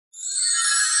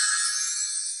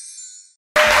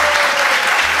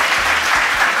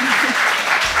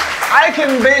I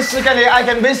can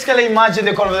basically imagine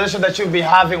the conversation that you've been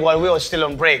having while we were still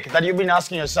on break, that you've been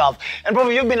asking yourself, and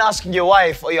probably you've been asking your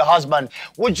wife or your husband,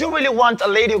 would you really want a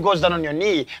lady who goes down on your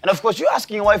knee? And of course, you're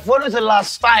asking your wife, when was the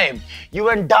last time you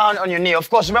went down on your knee? Of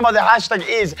course, remember the hashtag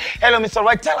is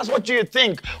HelloMrRight. Tell us what you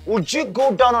think. Would you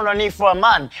go down on a knee for a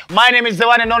man? My name is the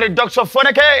one and only Dr.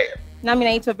 Foneke. Nami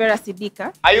naitwa Vera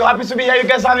Sidika. Are you happy to be here? You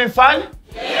guys having fun?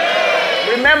 Yeah.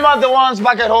 Remember the ones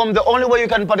back at home, the only way you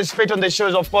can participate on the show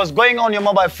is, of course, going on your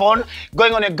mobile phone,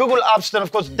 going on your Google App Store, and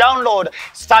of course, download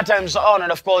Star Times On,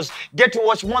 and of course, get to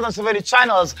watch more than 70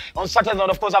 channels on Star Times On.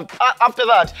 Of course, after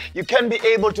that, you can be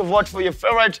able to vote for your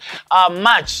favorite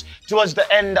match towards the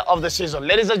end of the season.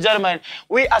 Ladies and gentlemen,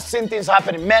 we are seeing things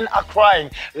happening. Men are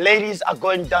crying. Ladies are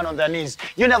going down on their knees.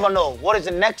 You never know what is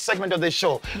the next segment of the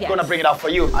show. Yes. Gonna bring it up for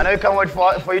you. I know you can't wait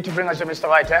for you to bring us your Mr.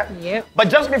 Right, eh? Yep. But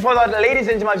just before that, ladies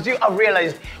and gentlemen, you have realized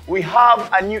we have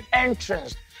a new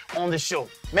entrance on the show.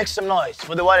 Make some noise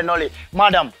for the one and only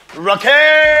Madam Raquel.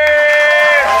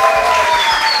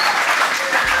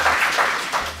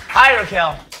 Hi,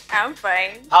 Raquel. I'm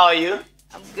fine. How are you?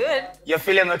 I'm good. You're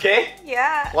feeling okay?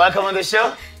 Yeah. Welcome on the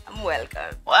show. I'm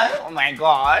welcome. What? Oh my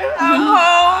God. I'm home.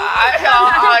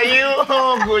 How are you?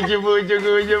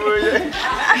 Good.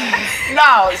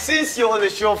 Now, since you're on the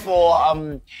show for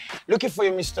looking for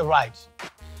your Mr. Right,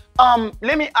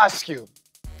 let me ask you.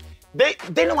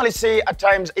 They normally say at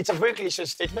times, it's a very cliche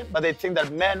statement, but they think that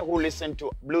men who listen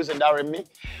to blues and R&B,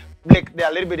 like, they're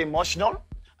a little bit emotional.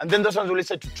 And then those ones who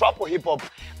listen to trap or hip hop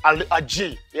are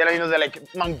G. You know, they're like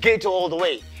mangato all the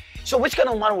way. So which kind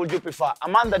of man would you prefer? A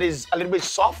man that is a little bit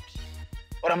soft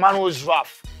or a man who is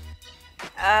rough?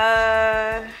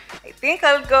 I think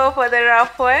I'll go for the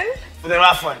rough one. For the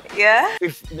rough one? Yeah.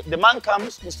 If the man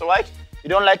comes, Mr. Right, you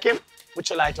don't like him, put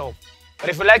your light off. But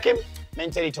if you like him,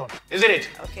 maintain it on. Isn't it?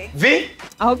 Okay. V?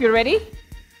 I hope you're ready.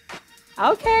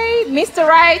 Okay, Mr.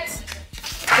 Right.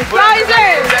 The floor is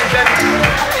yours.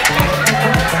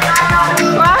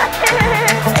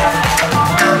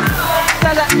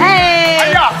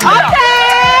 Hey! Okay!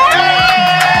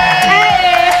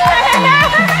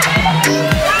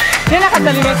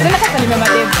 Nakasalimia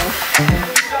mademo.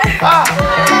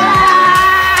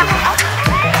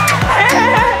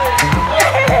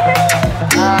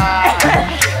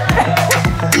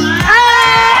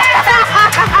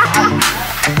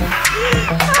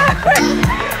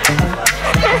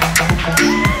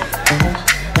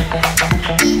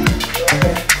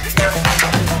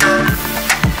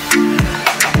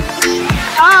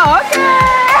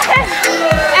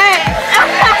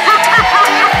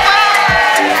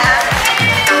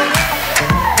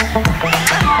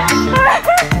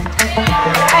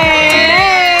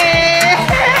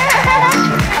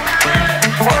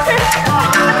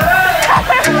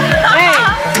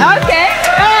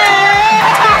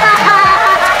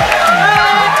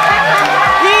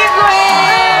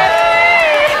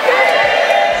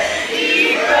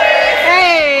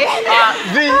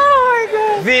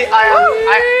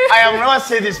 I have never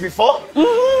said this before.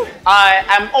 I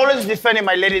am always defending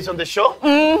my ladies on the show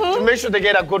to make sure they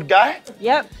get a good guy.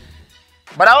 Yep.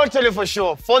 But I will tell you for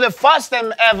sure, for the first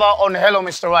time ever on Hello,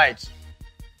 Mr. Right,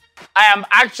 I am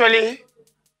actually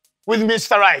with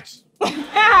Mr. Right.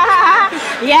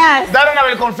 Yes. That one I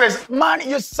will confess. Man,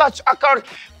 you're such a card.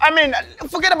 I mean,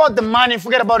 forget about the money,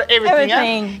 forget about everything.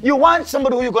 Eh? You want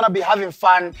somebody who you're going to be having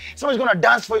fun, somebody's going to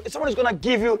dance for you, somebody's going to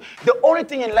give you the only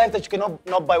thing in life that you cannot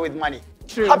not buy with money.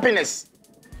 True. Happiness.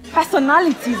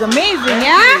 Personality is amazing,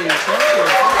 yeah?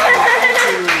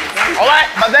 All right,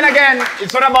 but then again,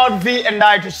 it's not about V and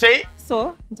I to say.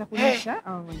 So,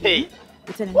 hey.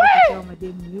 If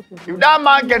that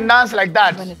man can dance like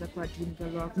that,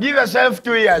 give yourself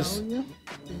 2 years.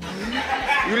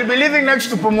 You'll be living next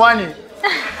to Pumwani.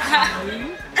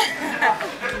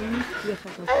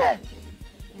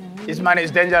 This man is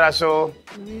dangerous, so.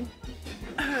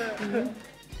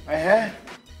 Okay.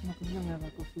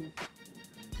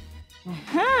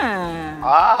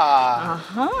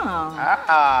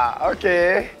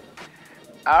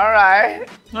 All right.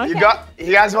 Okay.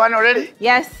 He has one already?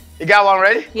 Yes. You got one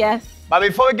ready? Yes. But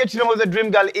before we get to know what the dream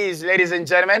girl is, ladies and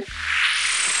gentlemen,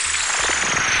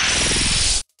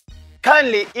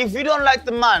 kindly, if you don't like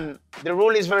the man, the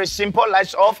rule is very simple.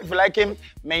 Lights off. If you like him,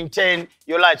 maintain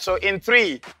your light. So in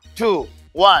 3, 2,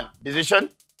 1,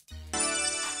 decision.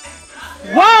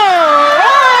 Whoa!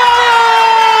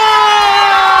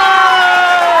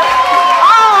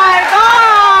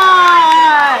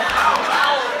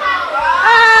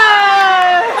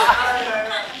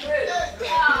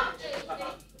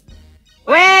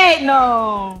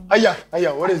 No. Aya,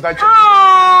 what is that? Oh.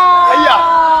 Aya.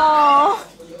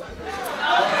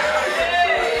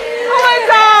 Oh my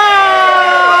God.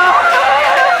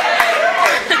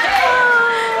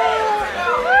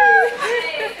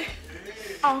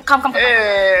 Come.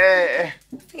 Hey.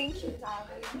 Thank you,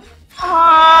 darling.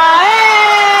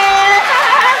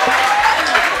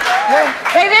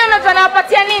 Baby, unajua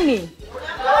anawapatia nini?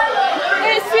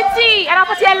 Hey, sweetie,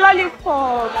 anawapatia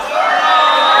lollipop.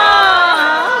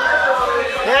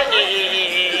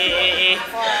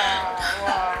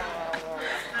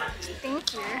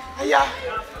 Thank you. Yeah.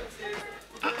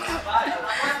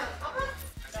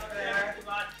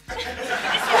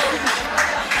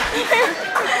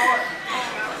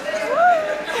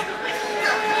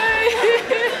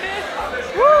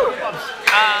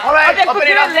 All right, Okay, open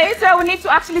it up. later we need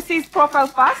to actually see his profile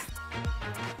first.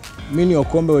 Mimi ni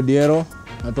Okombe Odiero,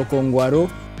 natoka Ongwaro.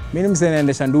 Mimi ni msee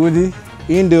naendesha nduthi.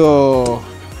 Hii ndio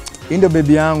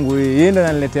baby yangu. Hii ndio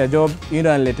inaniletea job, hii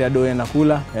ndio inaniletea doe na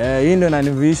kula. Hii ndio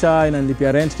inanivisha,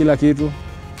 inanilipia rent kila kitu.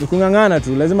 Nikungangana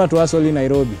tu, lazima tu hustle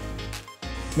Nairobi.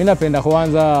 Mimi napenda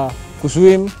kwanza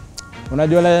kuswim.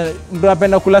 Unajua mtu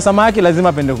anapenda kula samaki, lazima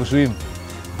apende kuswim.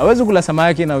 Hawezi kula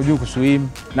samaki na hujui kuswim.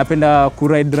 Napenda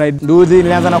kuride nduthi,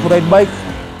 nilianza na kuride bike.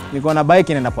 Niko na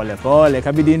bike inaenda pole pole,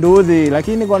 kabidi nduthi,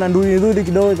 lakini niko na nduthi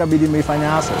kidogo kabidi nimeifanya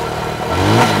hasa.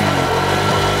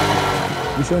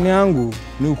 Mishoni yangu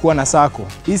ni kuwa na sako.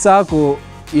 Hii sako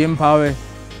iempower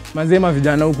mazema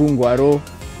vijana huku Ongwaro.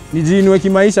 Nijiinue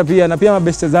kimaisha pia na pia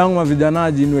mabeste zangu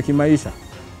mavijana jiinue kimaisha.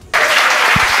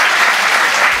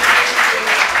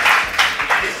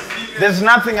 There's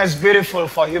nothing as beautiful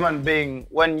for a human being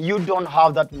when you don't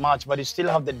have that much, but you still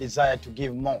have the desire to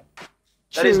give more.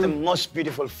 That is the most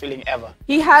beautiful feeling ever.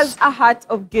 He has a heart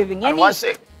of giving. And what's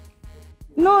it?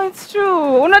 No, it's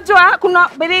true. Unajua kuna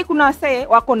wase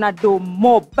wako na do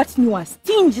mob, but ni wa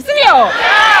stingy, sio?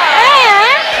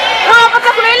 But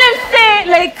kuna ile mse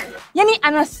like yani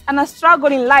ana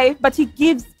struggle in life, but he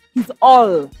gives his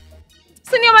all.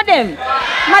 Sio madam?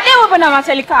 Madam wapo na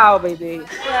machali kao, baby.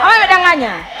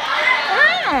 Amedanganya.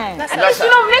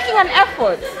 Instead of making an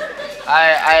effort.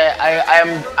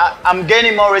 I'm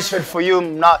gaining more respect for you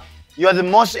now. You are the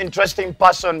most interesting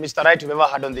person, Mr. Right, we've ever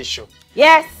had on this show.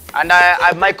 Yes. And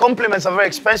my compliments are very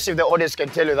expensive, the audience can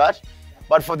tell you that.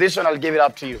 But for this one, I'll give it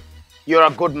up to you. You're a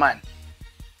good man.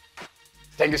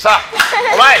 Thank you, sir.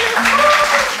 All right.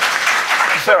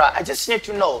 Sarah, I just need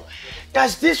to know,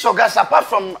 does this Ogas, apart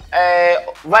from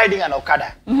riding an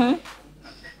Okada,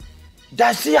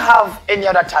 does he have any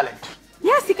other talent?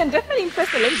 Yes, he can definitely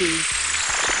impress the ladies.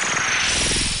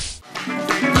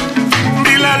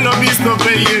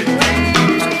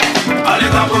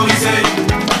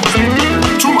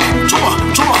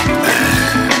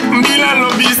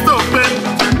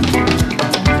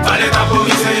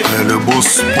 Le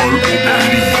boss Paul.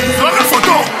 Prends la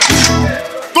photo.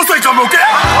 Tout ça est comme ok.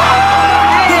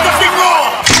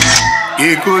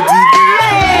 Écoute.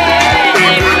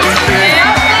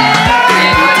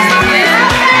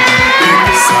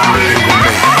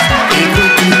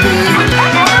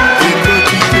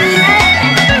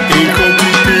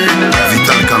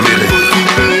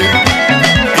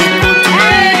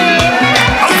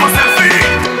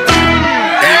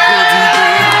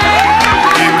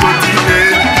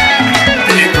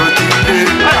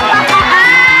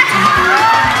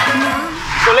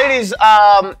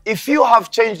 If you have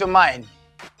changed your mind,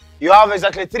 you have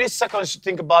exactly 3 seconds to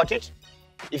think about it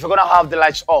if you're gonna have the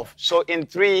lights off. So in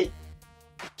 3,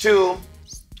 2,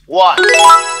 1.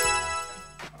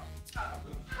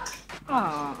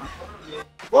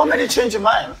 What made you change your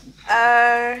mind?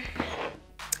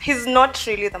 He's not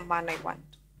really the man I want.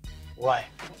 Why?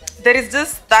 There is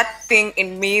just that thing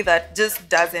in me that just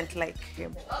doesn't like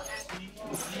him.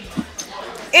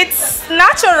 It's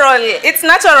natural. It's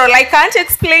natural. I can't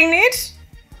explain it.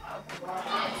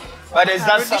 But is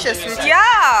that something?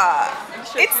 Yeah.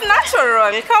 It's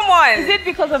natural. Come on. Is it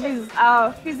because of his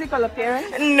physical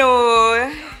appearance? No.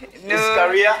 His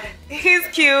career? He's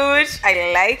cute.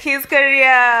 I like his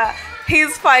career.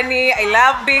 He's funny. I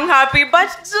love being happy. But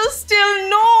just still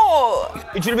no.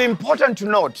 It will be important to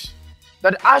note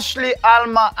that Ashley,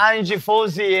 Alma, Angie,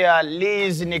 Fozia,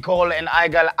 Liz, Nicole, and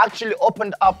Igal actually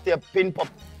opened up their pin pop.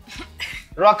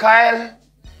 Raquel?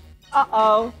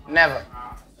 Uh-oh. Never.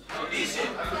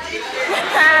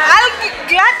 I'll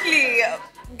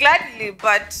gladly,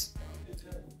 but...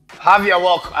 Have your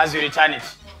walk as you return it.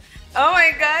 Oh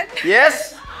my God.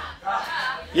 Yes?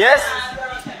 Yes?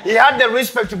 He had the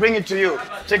respect to bring it to you.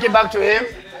 Take it back to him.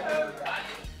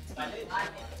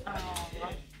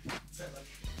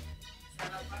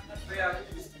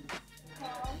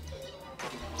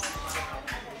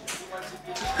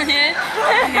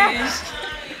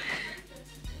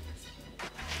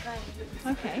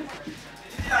 Okay.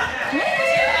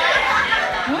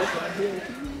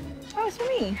 Oh, it's for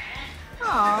me.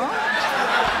 Aww.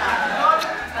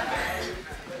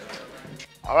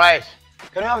 All right.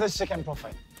 Can we have the second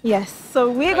profile? Yes.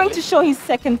 So we're going to show his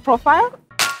second profile.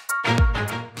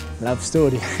 Love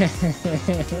story.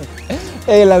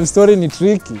 Hey, love story ni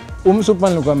tricky. Umsupa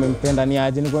nilikuwa nimempenda ni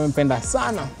aje, nilikuwa nimempenda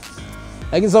sana.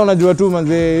 Lakini sasa unajua tu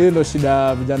manze hilo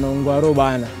shida vijana Ungwaro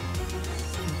bana.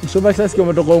 Msupa sasa kama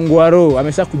kutoka Ungwaro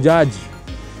amesha kujaji.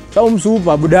 Sasa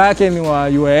umsupa buda yake ni wa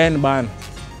UN bana.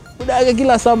 Buda yake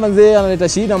kila saa manze analeta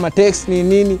shida ma text ni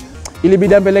nini.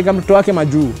 Ilibidi ampeleka mtoto wake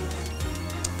majuu.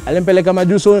 Alimpeleka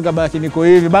majuu so nikabaki niko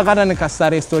hivi. Baka hata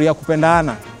nikasare story ya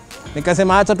kupendana.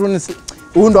 Nikasema acha tu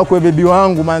undo akwe baby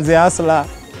wangu manze asla.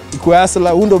 Iko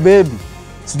asla undo baby.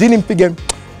 Sijui nimpige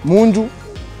munju.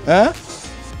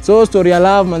 So story ya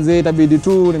love manze itabidi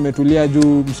tu nimetulia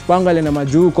juu msipanga ile na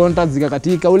majuu contacts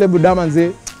zikakatika ule buda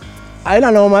manze.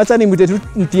 Haina noma acha nimwite tu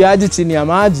mtiaji chini ya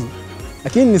maji.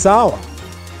 Lakini ni sawa.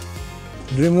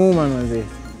 Dream woman manze.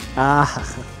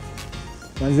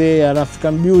 Manze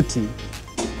African beauty.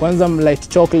 Kwanza light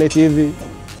chocolate hivi.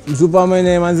 Msupa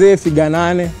mwenye manze figa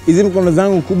 8. Hizi mkono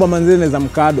zangu kubwa manze naweza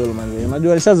mkadol manze.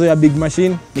 Unajua alishazoea big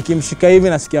machine. Nikimshika hivi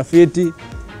nasikia fiti.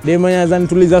 Demo anaweza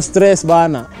nituliza stress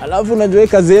bana. Alafu unajua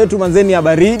kazi yetu manze ni ya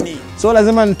baridi. So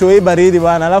lazima nitoe baridi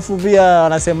bana. Alafu pia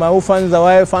wanasema fans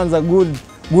are wife, fans are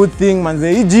good thing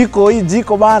manze. Hii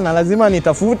jiko bana lazima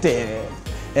nitafute.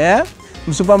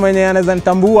 Msupa mwenye anaweza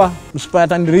nitambua, msupa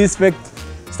atani respect.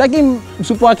 Sitaki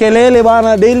msupa wa kelele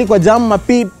bana daily kwa jam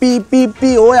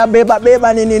pi oya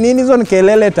beba nini hizo ni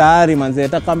kelele tayari manze.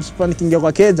 Nataka msupa nikiingia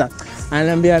kwa keja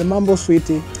ananiambia mambo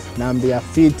sweetie, naambia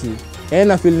fiti.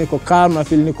 Na feel niko calm, na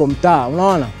feel niko mtaa,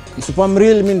 unaona? Msupa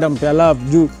mreal mimi ndampea love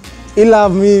juu. I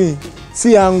love mimi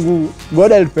si yangu,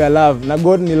 God alipea love na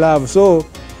God ni love. So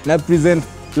na present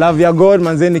love ya God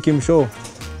manze nikimshow.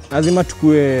 Lazima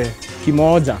tukue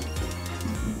kimoja.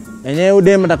 Enyewe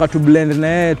udem nataka tu blend na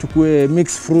yeye tukue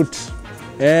mix fruit.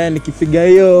 Nikipiga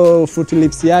hiyo fruit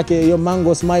lips yake, hiyo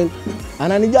mango smile,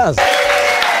 ananijaza.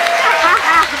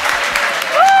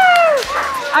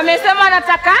 Amesema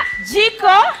anataka jiko.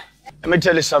 Let me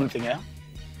tell you something,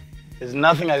 There's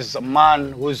nothing as a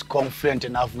man who is confident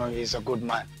enough knowing he's a good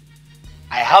man.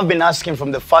 I have been asking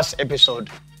from the first episode,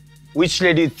 which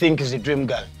lady you think is the dream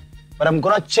girl? But I'm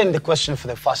gonna change the question for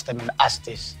the first time and ask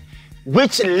this.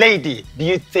 Which lady do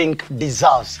you think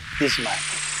deserves this man?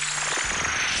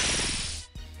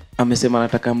 Amesema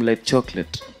anataka light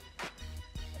chocolate.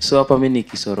 So hapa mimi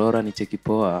nikisorora nicheki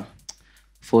poa.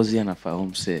 Fozi anafahamu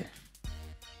mse.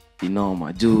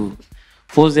 Inoma juu.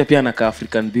 Fozi pia anaka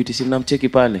African beauty, si mnamcheki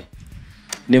pale.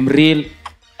 Ni mreal,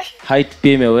 height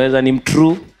pia imeweza, ni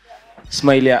mtrue.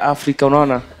 Smile ya Africa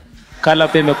unaona?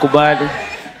 Color pia imekubali.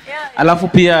 Alafu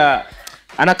pia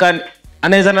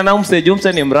anaweza na umse juu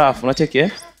mse ni mrafu,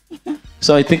 unacheki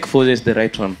So I think Fozi is the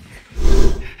right one.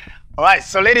 All right,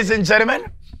 so ladies and gentlemen.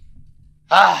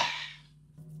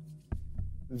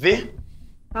 V?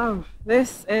 Oh,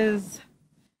 this is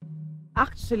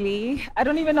actually, I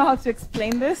don't even know how to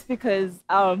explain this because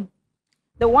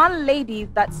the one lady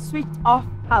that switched off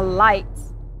her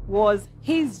lights was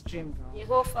his dream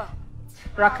girl.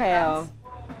 Raquel.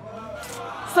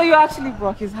 So you actually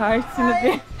broke his heart in a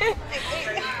bit.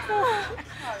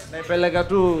 Naipeleka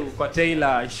tu kwa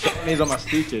Taylor hizo ma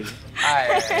stitches.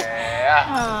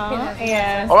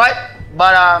 Yes. All right,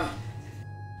 but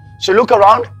so look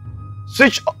around,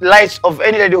 switch lights of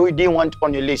any lady who you didn't want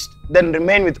on your list, then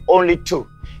remain with only 2.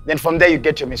 Then from there you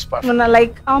get your Miss Perfect. Nona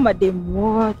like madem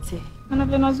wote. Nona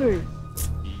vile nzuri.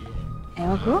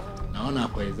 Ego? Naona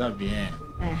kwa hizo bien.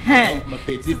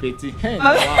 Petit.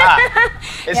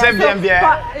 Ese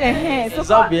bien.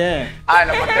 So bien.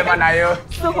 Na mapema nayo.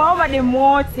 So kwa madem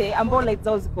wote ambao lights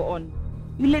zao ziko on.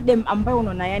 Yule dem ambaye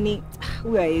unaona yani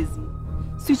huyo haezi.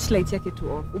 Switch light yake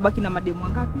tu off. Ubaki na madem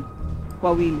wangapi?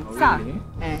 Wawili. Sawa?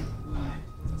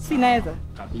 Si naweza?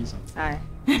 Kabisa. Haya.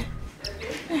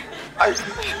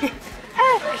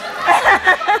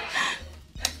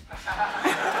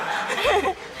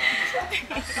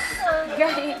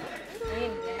 -2.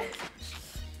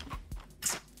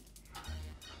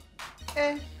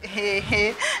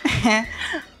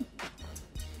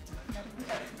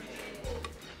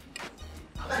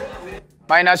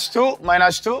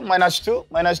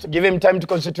 Give him time to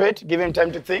concentrate. Give him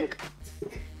time to think.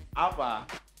 Hapa.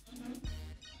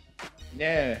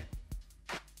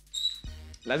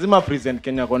 Lazima present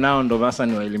Kenya kwa nao ndo basa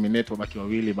ni wa eliminate wabaki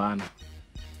wawili bana.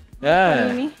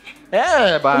 Bana.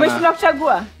 Umeshindwa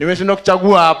kuchagua? Nimeshindwa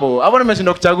kuchagua hapo. Hapo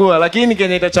nimeshindwa kuchagua lakini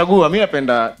Kenya itachagua. Mimi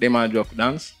napenda dema anajua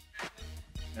kudance.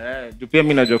 Juu pia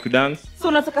mimi najua kudance. So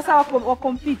unataka sawa wa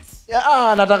compete?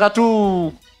 Nataka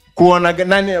tu kuona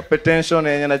nani potential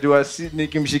yenye najua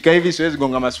nikimshika hivi siwezi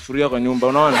gonga masufuria kwa nyumba,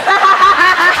 unaona?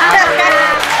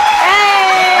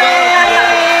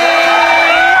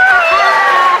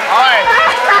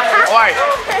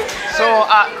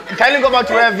 Kindly go back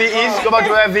to where V is. Go back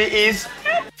to where V is.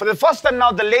 For the first time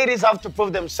now, the ladies have to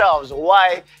prove themselves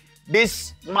why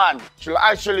this man should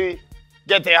actually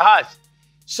get their heart.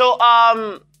 So,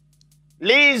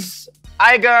 Liz,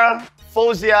 Iger,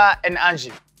 Fozia, and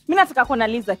Angie. Mimi nataka kuona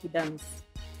Liz akidance.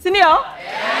 Si ndio?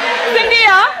 Si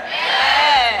ndio?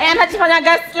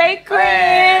 Anajifanya slay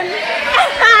queen.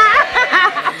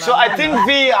 So I think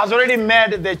V has already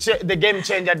made the game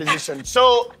changer decision.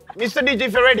 So, Mr. DJ,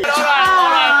 if you're ready. All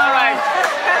right.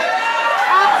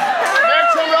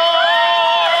 Let's roll.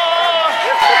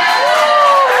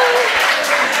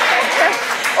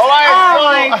 All right.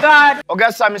 Oh my God.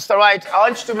 Augusta, Mr. Right, I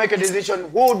want you to make a decision.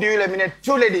 Who do you eliminate?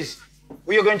 Two ladies.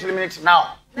 Who you're going to eliminate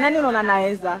now? Nani unaona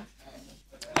naweza?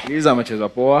 Liz amecheza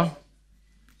poa.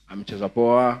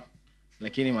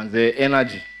 Lakini manze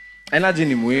energy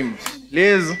ni muhimu.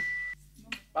 Liz.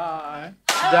 Bye.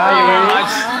 Thank you very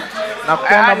much.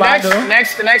 Nakupenda bado.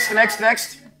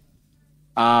 Next.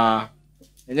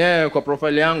 Yenyewe kwa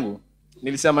profile yangu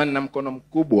nilisema nina mkono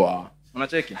mkubwa.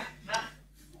 Unacheki?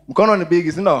 Mkono ni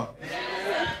big, si ndio?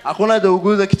 Hakuna haja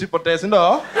uguze kitu potee, si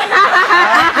ndio?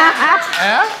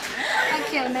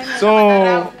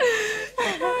 So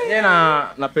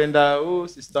napenda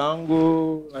sister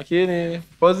yangu lakini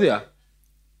Fozia.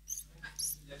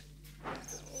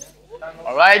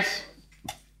 All right.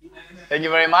 Thank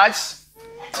you very much.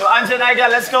 So Angie and Iga,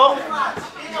 let's go.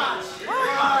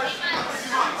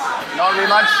 Not very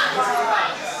much.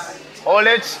 Hold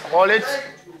it.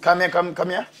 Come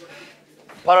here.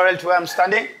 Parallel to where I'm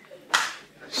standing.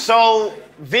 So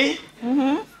V,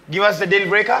 give us the deal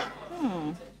breaker.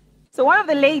 So one of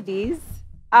the ladies,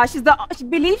 she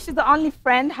believes she's the only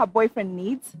friend her boyfriend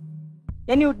needs.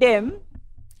 Yani udem,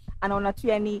 anaona tu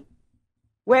yani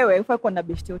wewe ufai kuwa na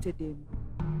beshte yote dem.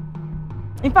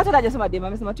 In fact, hajasema dem,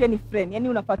 amesema tu yani friend. Yani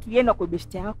unafaa tu yenda kwa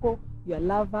beshte yako, your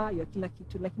lover, your kila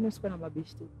kitu, lakini usikuwa na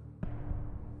mabeshte.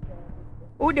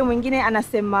 Ude mwingine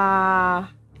anasema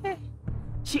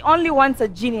she only wants a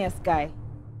genius guy.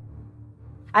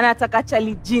 Anataka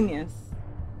chali genius.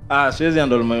 Siwezi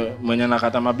handle mwenye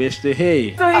nakata mabeshte.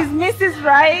 Hey. So his Mrs.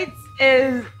 Right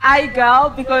is I girl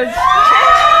because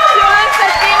she wants a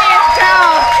genius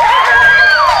girl.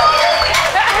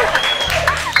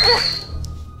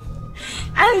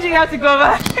 And you have to go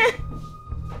back.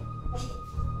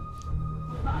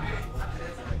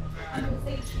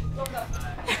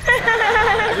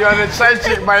 You are the side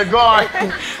chick, my God.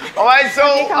 All right,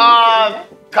 so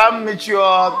come meet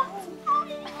your.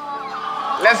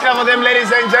 Let's clap for them,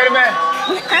 ladies and gentlemen.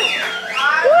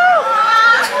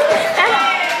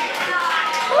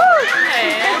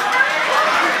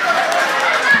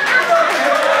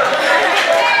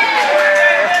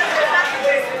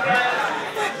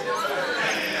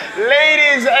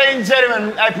 Ladies and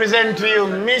gentlemen, I present to you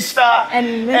Mr.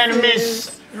 and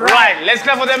Miss Right. Let's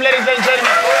clap for them, ladies and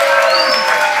gentlemen.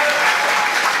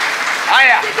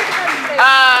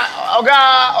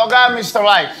 Oga, Mr.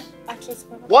 Right.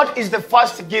 What is the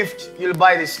first gift you'll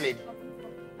buy this lady?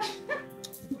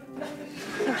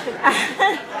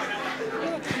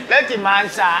 Let him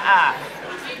answer.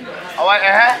 All right.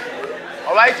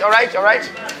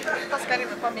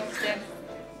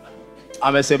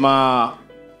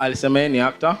 Alisema yeye ni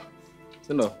actor.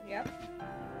 Si ndio? Yeah.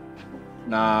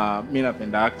 Na mimi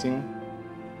napenda acting.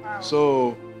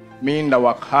 So mimi nda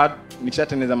work hard,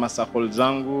 nishatengeneza masakol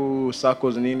zangu,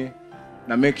 circles nini,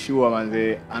 na make sure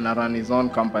manze ana run his own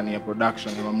company ya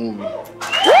production ya movie.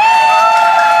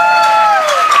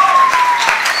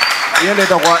 Hiyo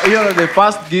ndio the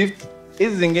first gift.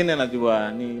 Hizi zingine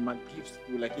najua ni ma gifts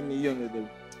tu, lakini hiyo ndio the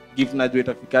gift najua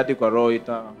itafikati kwa roho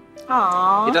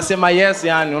itasema yes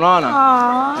yani, unaona?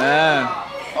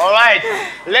 All right.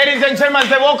 Ladies and gentlemen,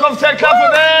 the walk of third clap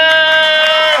for them.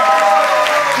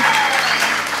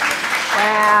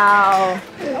 Wow.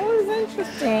 That was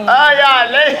interesting.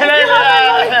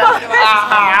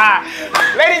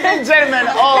 Ladies and gentlemen,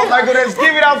 oh my goodness,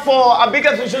 give it up for a big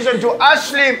appreciation to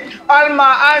Ashley,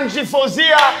 Alma, Angie,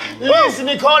 Fozia, Liz,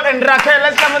 Nicole, and Raquel.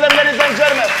 Let's come with them, ladies and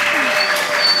gentlemen.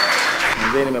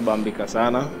 Nimebambika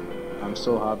sana. I'm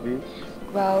so happy.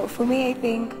 Well, for me, I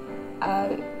think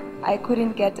I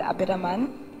couldn't get a better man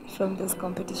from this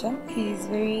competition. He's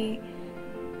very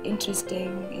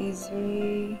interesting. He's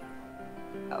very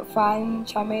fun,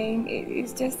 charming.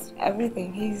 It's just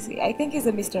everything. I think he's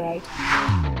a Mr. Right.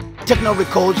 Techno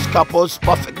Records Couples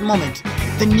Perfect Moment,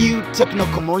 the new Techno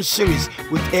Commercial series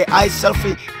with AI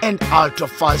selfie and ultra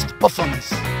fast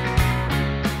performance.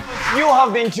 You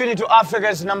have been tuning to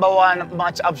Africa's #1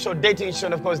 match-up show, dating show,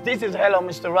 and of course, this is Hello,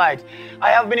 Mr. Right.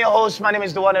 I have been your host. My name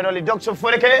is the one and only Dr.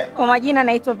 Fureke. Kwa majina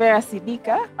naitwa Vera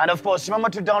Sidika. And of course, remember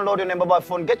to download your mobile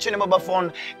phone. Get your mobile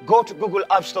phone. Go to Google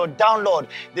App Store. Download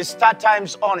the Start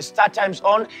Times On. Start Times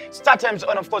On. Start Times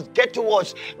On. Of course, get to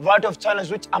watch a variety of channels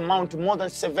which amount to more than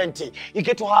 70. You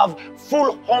get to have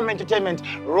full home entertainment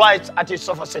right at your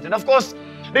sofa set. And of course,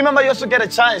 remember you also get a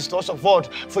chance to also vote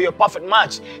for your perfect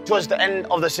match towards the end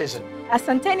of the season.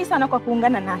 Asanteni sana kwa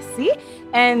kuungana nasi,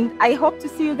 and I hope to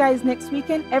see you guys next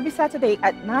weekend every Saturday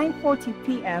at 9:40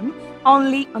 p.m.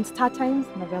 only on Star Times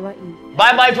Novella E.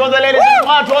 Bye bye to all the ladies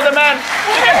and to all the men.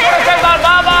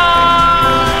 Bye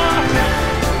bye.